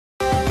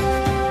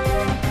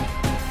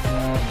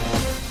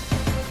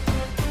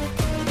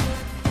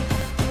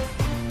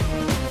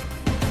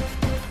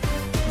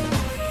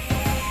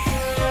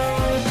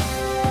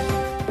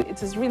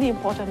it is really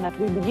important that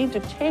we begin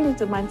to change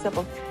the mindset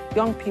of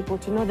young people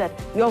to know that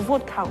your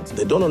vote counts.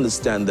 They don't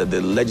understand that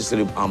the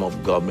legislative arm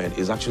of government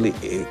is actually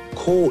a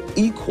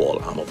co-equal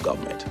arm of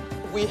government.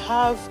 We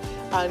have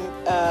an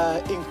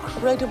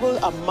incredible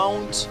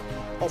amount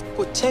of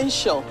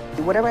potential.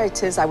 Whatever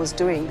it is I was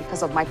doing,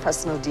 because of my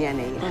personal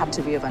DNA, it had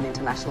to be of an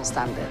international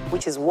standard.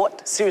 Which is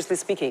what, seriously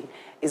speaking,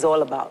 is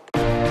all about.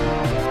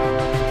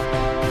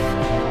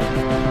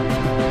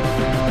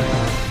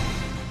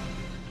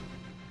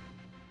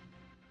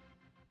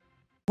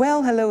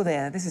 Well, hello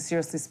there. This is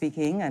Seriously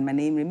Speaking, and my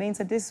name remains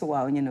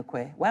Adesuwa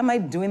Onyenokwe. Why am I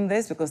doing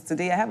this? Because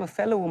today I have a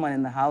fellow woman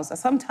in the house.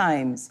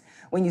 Sometimes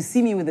when you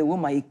see me with a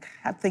woman, you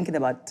can't thinking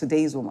about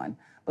today's woman.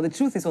 But the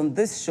truth is, on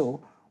this show,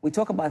 we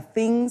talk about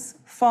things,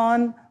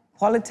 fun,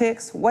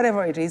 politics,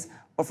 whatever it is,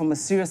 but from a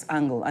serious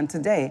angle. And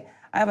today,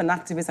 I have an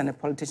activist and a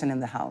politician in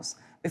the house.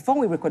 Before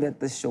we recorded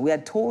this show, we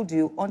had told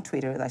you on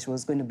Twitter that she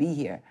was going to be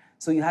here.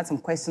 So you had some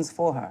questions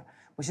for her.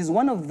 But she's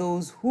one of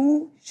those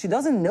who, she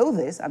doesn't know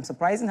this, I'm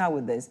surprising her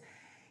with this,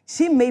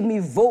 she made me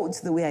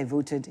vote the way I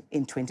voted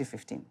in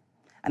 2015.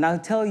 And I'll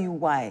tell you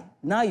why.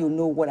 Now you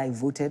know what I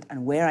voted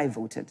and where I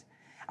voted.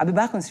 I'll be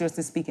back on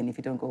Seriously Speaking if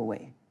you don't go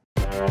away.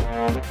 It's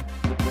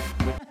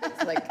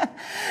like,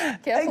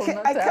 careful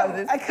not to have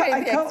this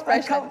crazy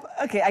expression.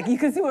 You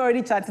can see we're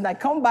already chatting. I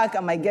come back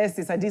and my guest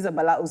is Hadiza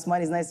Bala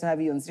Usman. It's nice to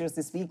have you on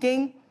Seriously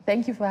Speaking.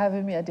 Thank you for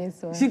having me,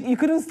 Adesuwa. You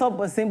couldn't stop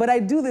but saying, but I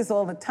do this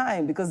all the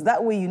time because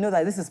that way you know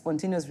that this is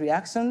spontaneous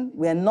reaction.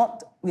 We are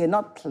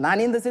not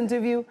planning this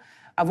interview.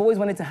 I've always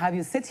wanted to have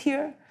you sit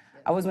here.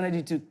 I always wanted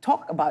you to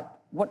talk about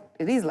what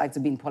it is like to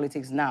be in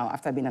politics now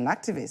after being an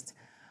activist.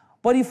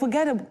 But you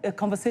forget a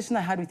conversation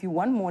I had with you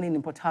one morning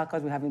in Port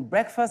Harcourt. We were having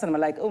breakfast, and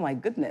I'm like, oh, my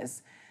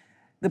goodness.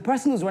 The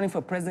person who's running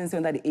for presidency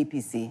under the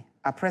APC,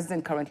 our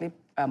president currently,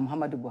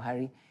 Muhammadu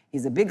Buhari,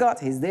 he's a bigot,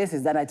 he's this,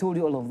 he's that. I told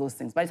you all of those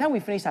things. By the time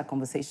we finished our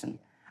conversation,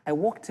 I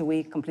walked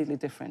away completely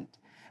different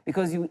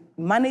because you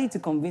managed to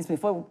convince me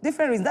for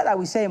different reasons that I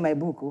will share in my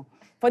book.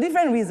 For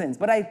different reasons,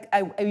 but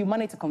you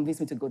managed to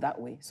convince me to go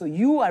that way. So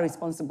you are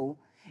responsible.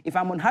 If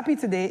I'm unhappy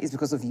today, it's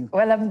because of you.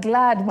 Well, I'm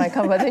glad my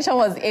conversation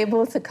was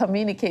able to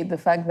communicate the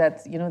fact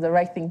that, you know, the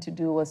right thing to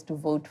do was to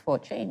vote for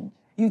change.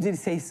 You did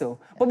say so.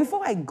 Yeah. But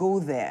before I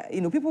go there,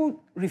 you know, people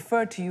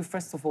refer to you,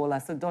 first of all,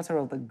 as the daughter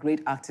of the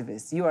great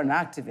activist. You are an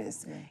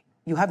activist. Yeah.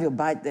 You have your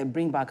badge there,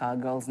 Bring Back Our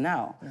Girls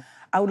Now. Yeah.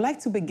 I would like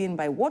to begin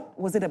by what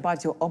was it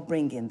about your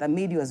upbringing that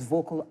made you as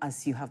vocal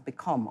as you have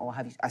become or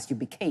as you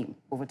became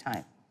over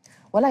time?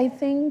 Well, I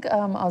think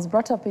I was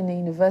brought up in a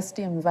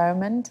university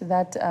environment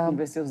that...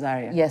 University of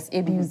Zaria. Yes,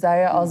 ABU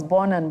Zaria. I was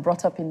born and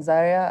brought up in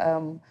Zaria.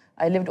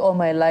 I lived all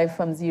my life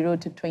from 0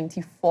 to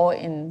 24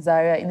 in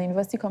Zaria, in the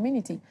university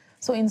community.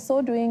 So in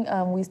so doing,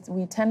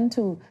 we tend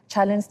to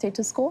challenge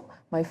status quo.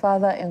 My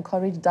father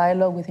encouraged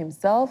dialogue with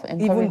himself.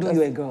 Even though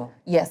you're a girl?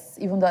 Yes,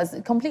 even though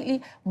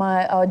completely,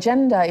 our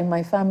gender in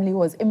my family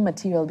was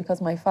immaterial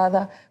because my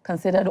father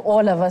considered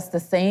all of us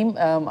the same.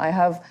 I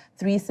have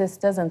 3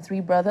 sisters and 3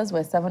 brothers.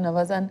 We're 7 of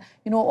us. And,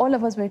 you know, all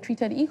of us were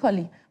treated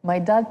equally. My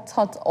dad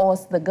taught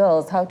us, the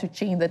girls, how to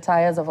change the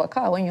tires of a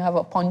car. When you have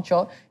a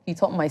puncture, he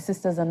taught my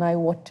sisters and I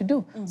what to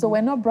do. Mm-hmm. So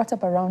we're not brought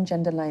up around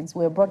gender lines.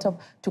 We're brought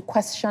up to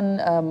question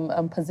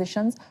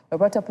positions. We're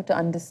brought up to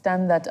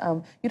understand that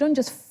you don't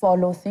just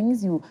follow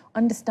things. You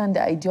understand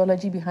the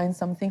ideology behind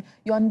something.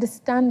 You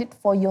understand it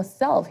for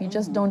yourself. You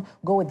just don't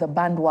go with the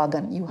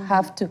bandwagon. You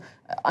have to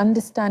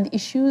understand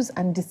issues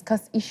and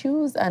discuss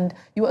issues, and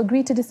you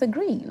agree to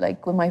disagree.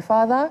 Like with my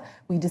father,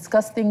 we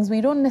discuss things.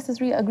 We don't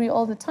necessarily agree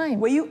all the time.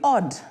 Were you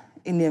odd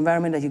in the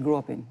environment that you grew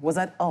up in? Was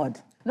that odd?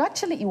 No,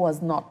 actually, it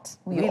was not.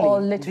 We really? all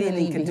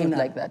literally behaved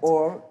like that.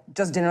 Or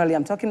just generally?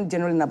 I'm talking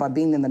generally about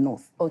being in the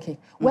north. Okay.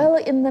 Well,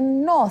 in the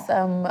north,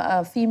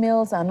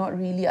 females are not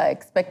really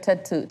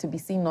expected to be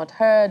seen, not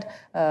heard.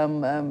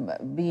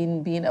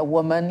 Being a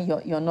woman,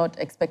 you're not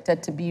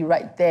expected to be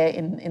right there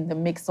in the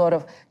mix, sort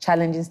of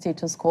challenging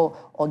status quo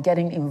or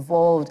getting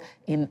involved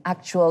in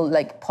actual,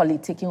 like,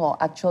 politicking or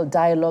actual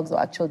dialogues or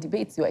actual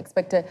debates. You're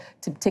expected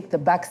to take the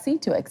back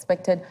seat. You're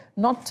expected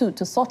not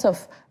to sort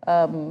of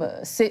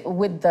sit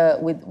with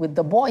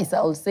the boys,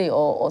 I would say,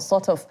 or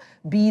sort of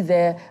be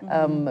there,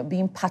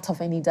 being part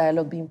of any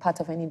dialogue, being part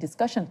of any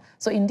discussion.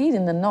 So indeed,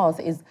 in the north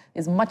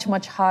is much,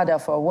 much harder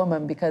for a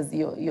woman because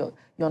you're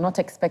not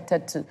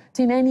expected to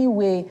in any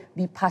way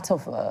be part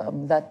of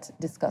that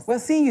discussion. Well,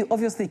 seeing you,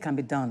 obviously it can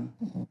be done.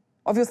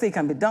 Obviously it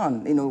can be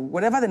done. You know,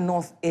 whatever the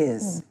north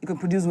is, it can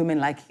produce women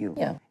like you.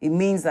 Yeah. It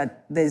means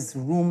that there's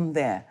room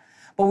there.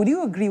 But would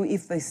you agree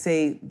if they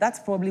say that's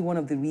probably one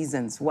of the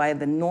reasons why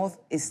the North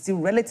is still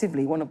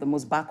relatively one of the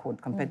most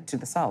backward compared to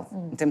the South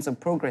in terms of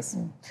progress,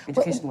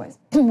 education-wise?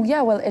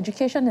 Yeah, well,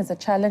 education is a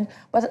challenge.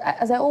 But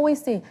as I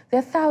always say, there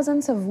are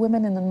thousands of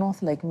women in the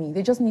North like me.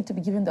 They just need to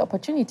be given the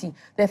opportunity.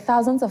 There are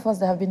thousands of us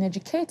that have been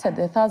educated.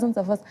 There are thousands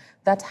of us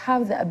that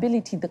have the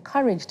ability, the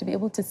courage to be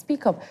able to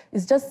speak up.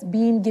 It's just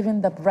being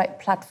given the right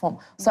platform.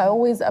 So I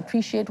always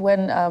appreciate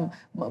when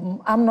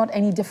I'm not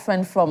any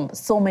different from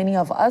so many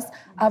of us.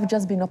 I've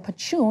just been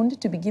opportunity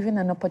opportuned to be given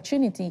an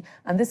opportunity.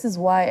 And this is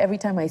why every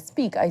time I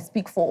speak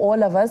for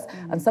all of us,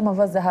 and some of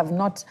us that have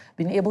not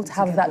been able to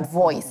have that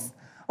voice.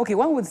 Okay,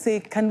 one would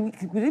say,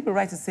 would it be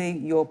right to say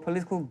your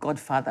political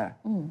godfather,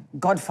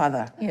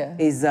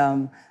 is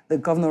the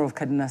governor of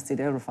Kaduna State,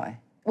 El-Rufai?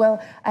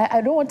 Well,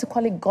 I don't want to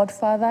call it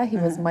godfather. He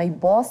was my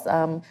boss.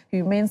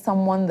 He remains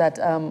someone that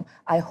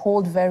I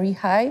hold very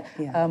high.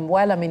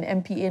 While I'm in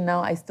MPA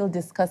now, I still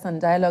discuss and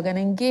dialogue and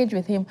engage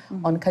with him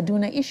on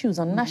Kaduna issues,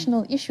 on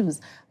national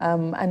issues.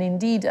 And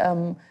indeed,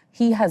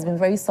 he has been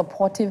very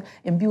supportive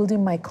in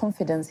building my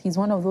confidence. He's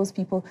one of those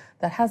people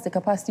that has the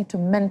capacity to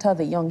mentor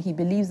the young. He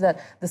believes that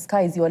the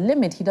sky is your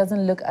limit. He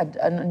doesn't look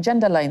at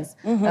gender lines.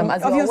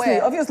 As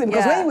obviously,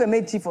 because when you were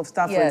made chief of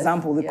staff, for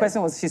example, the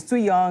question was, she's too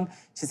young,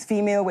 she's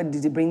female, where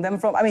did you bring them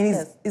from? I mean,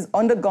 he's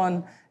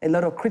undergone a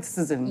lot of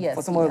criticism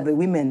for some of the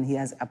women he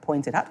has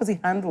appointed. How does he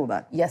handle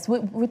that? Yes,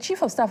 with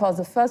chief of staff, I was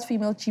the first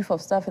female chief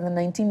of staff in the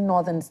 19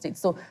 northern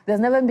states. So there's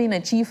never been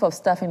a chief of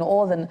staff in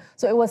all the...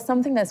 So it was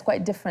something that's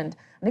quite different.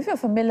 And if you're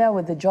familiar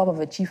with the job of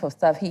a chief of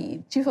staff,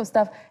 chief of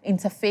staff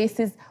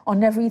interfaces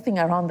on everything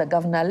around the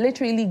governor,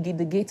 literally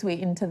the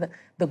gateway into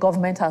the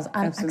government house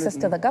and access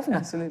to the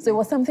governor. So it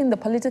was something the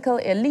political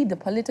elite, the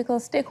political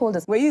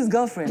stakeholders... Were you his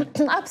girlfriend?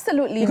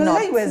 Absolutely because not.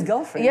 Because you were his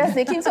girlfriend. Yes,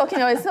 they keep talking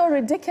about it. It's so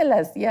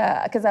ridiculous.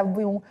 Yeah, because I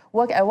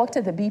worked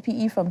at the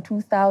BPE from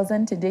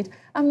 2000 to date.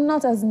 I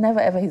was never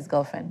ever his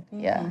girlfriend.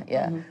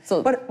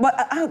 So, but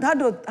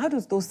how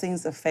does those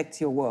things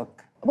affect your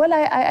work? Well,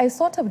 I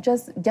sort of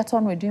just get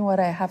on with doing what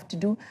I have to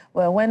do.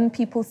 Well, when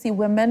people see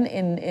women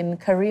in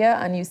career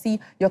and you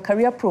see your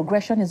career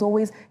progression is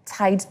always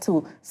tied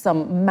to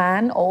some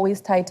man,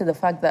 always tied to the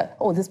fact that,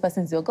 oh, this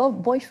person is your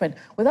boyfriend,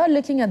 without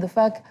looking at the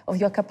fact of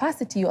your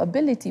capacity, your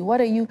ability, what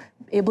are you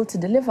able to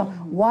deliver?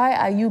 Why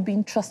are you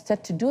being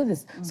trusted to do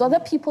this? So other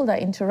people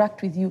that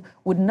interact with you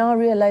would now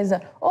realize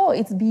that, oh,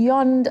 it's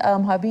beyond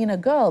her being a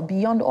girl,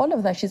 beyond all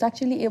of that. She's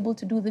actually able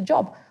to do the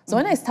job. So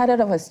when I started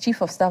off as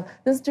chief of staff,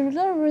 there's a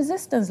lot of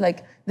resistance.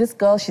 Like, this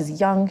girl, she's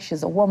young,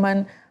 she's a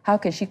woman. How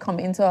can she come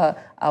into our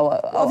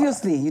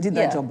Obviously, you did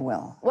that job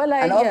well. Well,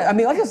 I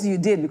mean, obviously you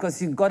did, because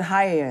you got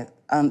higher,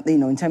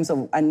 in terms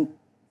of, and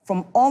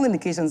from all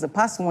indications, the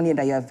past 1 year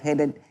that you have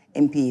headed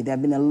MP, there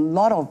have been a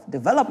lot of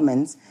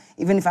developments,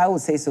 even if I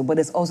would say so, but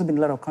there's also been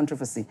a lot of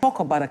controversy. Talk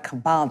about a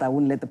cabal that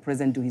wouldn't let the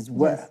president do his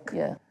work.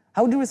 Yes,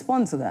 How would you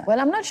respond to that?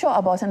 Well, I'm not sure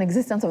about an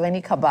existence of any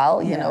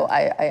cabal. You know,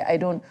 I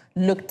don't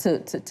look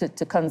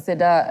to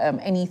consider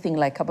anything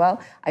like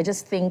cabal. I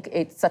just think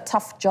it's a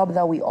tough job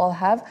that we all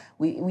have.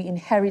 We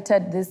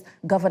inherited this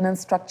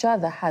governance structure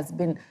that has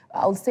been,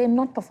 I would say,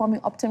 not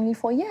performing optimally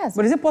for years.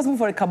 But is it possible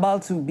for a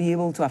cabal to be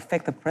able to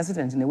affect the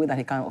president in a way that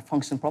he can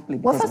function properly?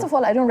 Well, first of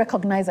all, I don't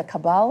recognize a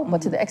cabal,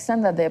 but to the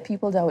extent that there are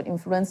people that would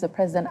influence the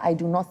president, I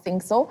do not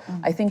think so.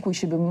 I think we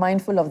should be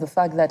mindful of the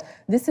fact that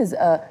this is,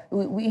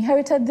 we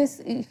inherited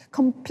this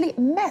complete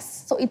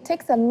mess. So it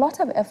takes a lot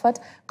of effort,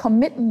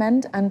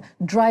 commitment, and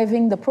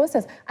driving the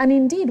process. And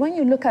indeed, when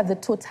you look at the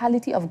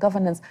totality of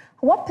governance,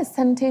 what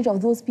percentage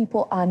of those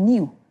people are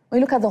new? When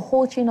you look at the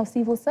whole chain of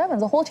civil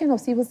servants, the whole chain of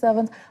civil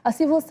servants are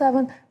civil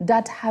servants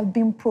that have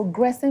been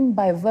progressing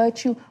by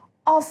virtue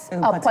of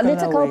a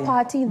political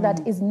party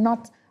that is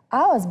not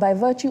ours, by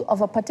virtue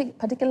of a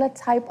particular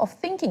type of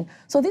thinking.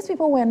 So these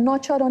people were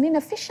nurtured on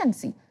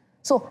inefficiency.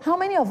 So how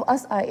many of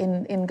us are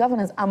in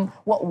governance?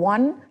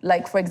 One,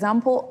 like, for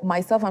example,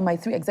 myself and my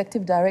 3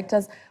 executive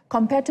directors,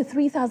 compared to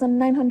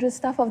 3,900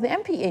 staff of the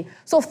MPA.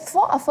 So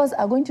 4 of us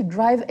are going to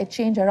drive a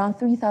change around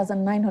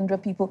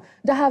 3,900 people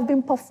that have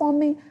been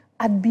performing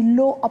at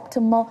below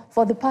optimal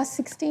for the past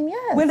 16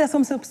 years. Well, there's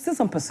still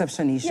some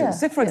perception issues.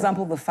 Say, for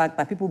example, the fact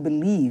that people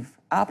believe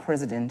our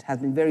president has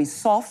been very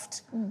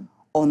soft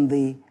on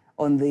the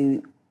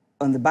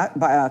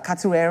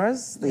cattle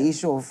errors, the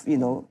issue of,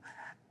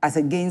 as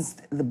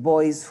against the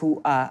boys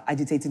who are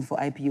agitating for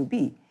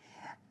IPOB.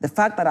 The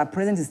fact that our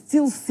president is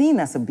still seen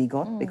as a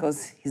bigot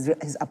because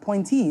his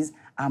appointees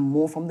are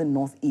more from the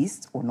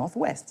northeast or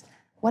northwest.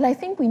 Well, I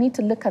think we need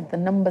to look at the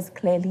numbers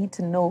clearly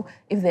to know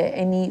if there are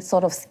any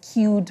sort of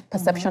skewed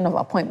perception of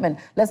appointment.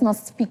 Let's not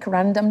speak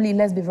randomly.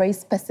 Let's be very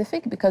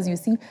specific, because you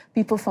see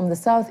people from the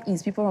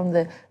southeast, people from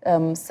the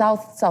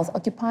south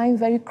occupying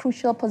very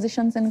crucial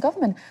positions in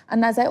government.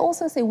 And as I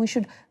also say, we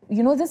should,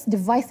 this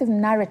divisive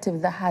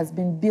narrative that has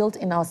been built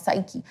in our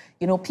psyche.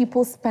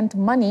 People spent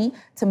money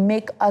to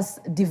make us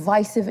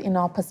divisive in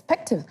our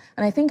perspective.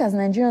 And I think as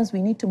Nigerians,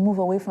 we need to move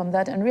away from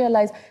that and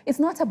realize it's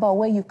not about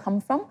where you come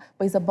from,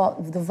 but it's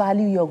about the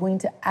value you're going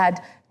to add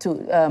to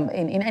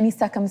in any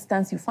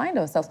circumstance you find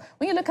ourselves.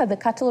 When you look at the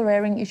cattle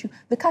rearing issue,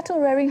 the cattle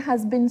rearing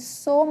has been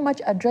so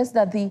much addressed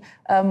that they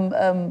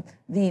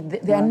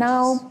are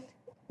now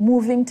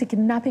moving to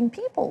kidnapping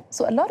people.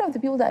 So a lot of the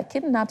people that are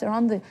kidnapped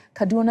around the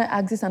Kaduna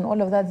axis and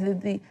all of that,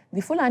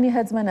 the Fulani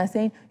headsmen are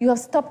saying, you have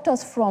stopped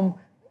us from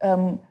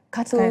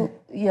cattle.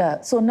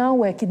 So now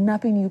we're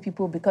kidnapping you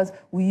people because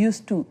we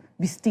used to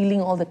be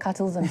stealing all the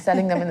cattle and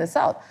selling them in the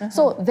south.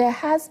 So there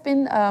has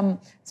been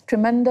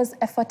tremendous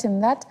effort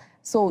in that.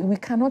 So we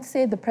cannot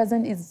say the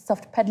president is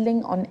soft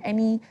peddling on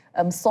any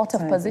sort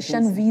of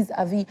position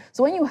vis-a-vis.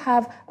 So when you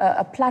have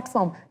a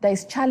platform that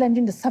is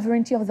challenging the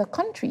sovereignty of the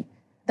country,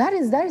 that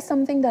is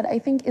something that I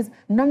think is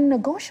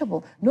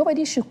non-negotiable.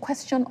 Nobody should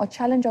question or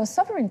challenge our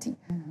sovereignty.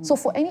 So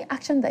for any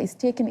action that is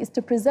taken is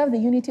to preserve the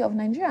unity of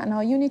Nigeria, and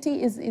our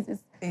unity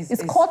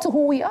is core to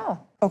who we are.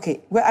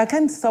 Okay, well, I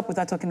can't stop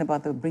without talking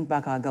about the Bring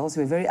Back Our Girls.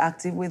 You're very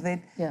active with it.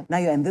 Yeah. Now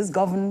you're in this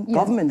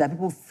government that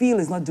people feel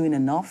is not doing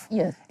enough.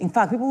 Yes. In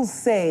fact, people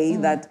say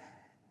that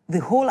the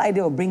whole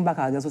idea of Bring Back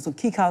Our Girls was to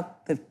kick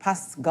out the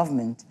past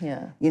government.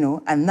 Yeah. You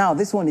know, and now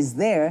this one is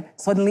there.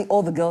 Suddenly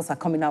all the girls are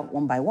coming out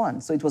one by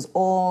one. So it was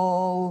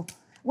all...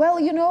 Well,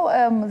 you know,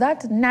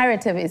 that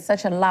narrative is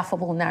such a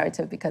laughable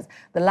narrative because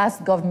the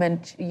last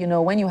government, you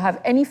know, when you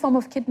have any form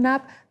of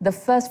kidnap, the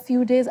first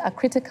few days are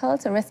critical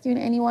to rescuing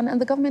anyone,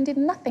 and the government did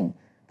nothing.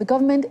 The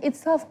government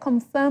itself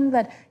confirmed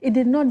that it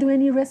did not do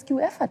any rescue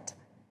effort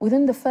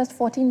within the first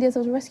 14 days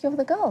of the rescue of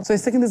the girls. So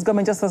it's taking this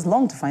government just as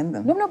long to find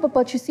them? No,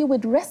 but you see,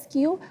 with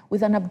rescue,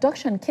 with an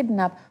abduction,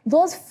 kidnap,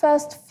 those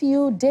first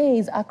few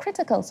days are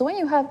critical. So when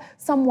you have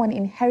someone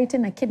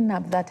inheriting a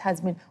kidnap that has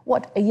been,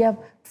 what, a year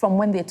from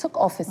when they took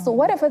office, so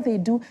whatever they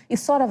do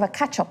is sort of a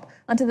catch-up.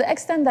 And to the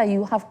extent that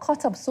you have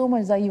caught up so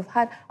much that you've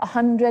had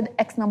 100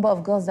 X number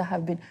of girls that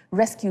have been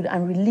rescued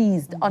and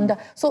released under...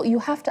 So you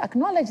have to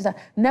acknowledge that.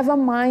 Never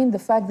mind the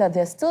fact that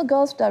there's still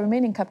girls that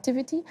remain in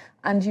captivity,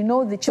 and you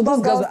know the Chibok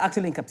those girls are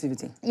actually in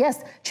captivity?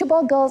 Yes,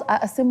 Chibok girls are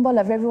a symbol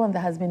of everyone that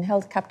has been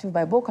held captive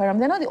by Boko Haram.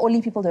 They're not the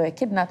only people that were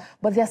kidnapped,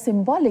 but they're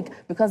symbolic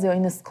because they're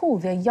in a school,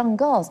 they're young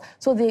girls.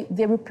 So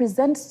they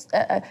represent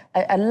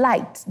a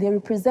light, they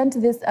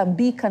represent this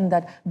beacon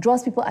that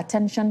draws people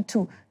attention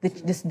to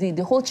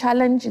the whole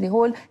challenge, the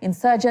whole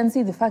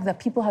insurgency, the fact that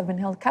people have been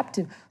held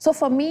captive. So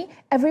for me,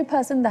 every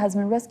person that has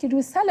been rescued,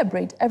 we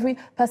celebrate every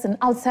person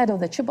outside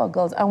of the Chibok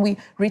girls, and we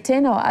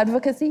retain our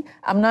advocacy.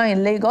 I'm now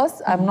in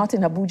Lagos, I'm not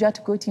in Abuja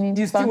to go to...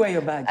 Do you still wear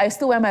your badge? I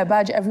still wear my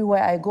badge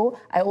everywhere I go.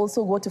 I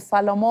also go to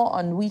Falomo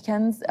on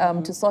weekends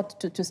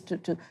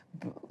to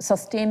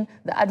sustain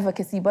the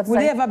advocacy. But will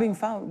they ever be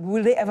found?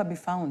 Will they ever be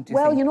found?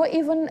 Well, you know,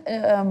 even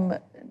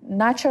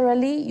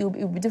naturally, it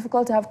would be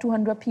difficult to have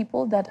 200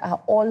 people that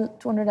are all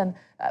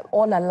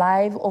all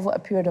alive over a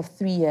period of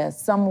 3 years.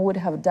 Some would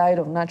have died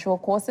of natural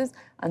causes,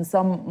 and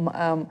some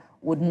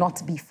would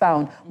not be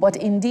found. But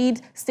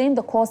indeed, staying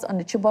the course on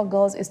the Chibok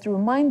girls is to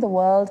remind the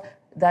world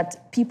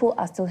that people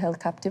are still held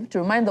captive, to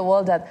remind the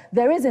world that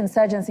there is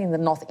insurgency in the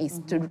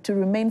Northeast, to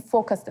remain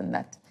focused in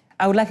that.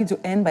 I would like you to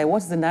end by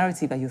what's the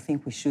narrative that you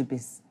think we should be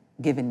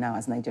given now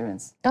as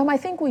Nigerians? I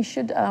think we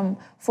should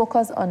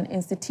focus on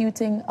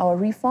instituting our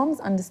reforms,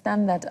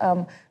 understand that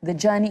the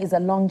journey is a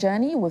long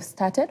journey. We've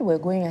started, we're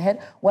going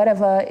ahead.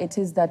 Whatever it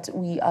is that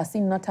we are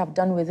seen not to have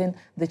done within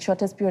the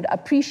shortest period,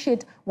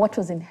 appreciate what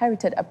was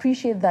inherited,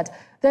 appreciate that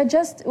they're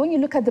just, when you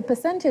look at the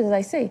percentage, as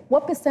I say,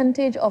 what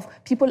percentage of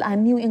people are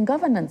new in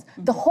governance?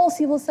 The whole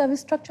civil service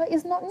structure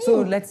is not new.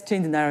 So let's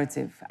change the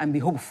narrative and be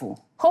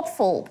hopeful.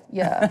 Hopeful,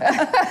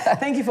 yeah.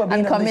 Thank you for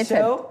being on the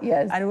show.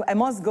 Yes. And I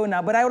must go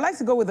now, but I would like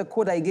to go with the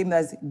quote that you gave me,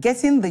 that's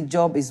getting the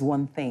job is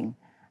one thing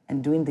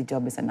and doing the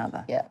job is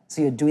another. Yeah.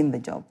 So you're doing the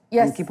job.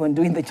 Yes. And keep on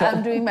doing the job.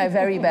 I'm doing my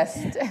very best.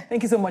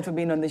 Thank you so much for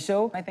being on the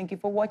show. I thank you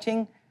for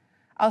watching.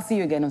 I'll see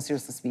you again on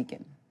Seriously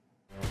Speaking.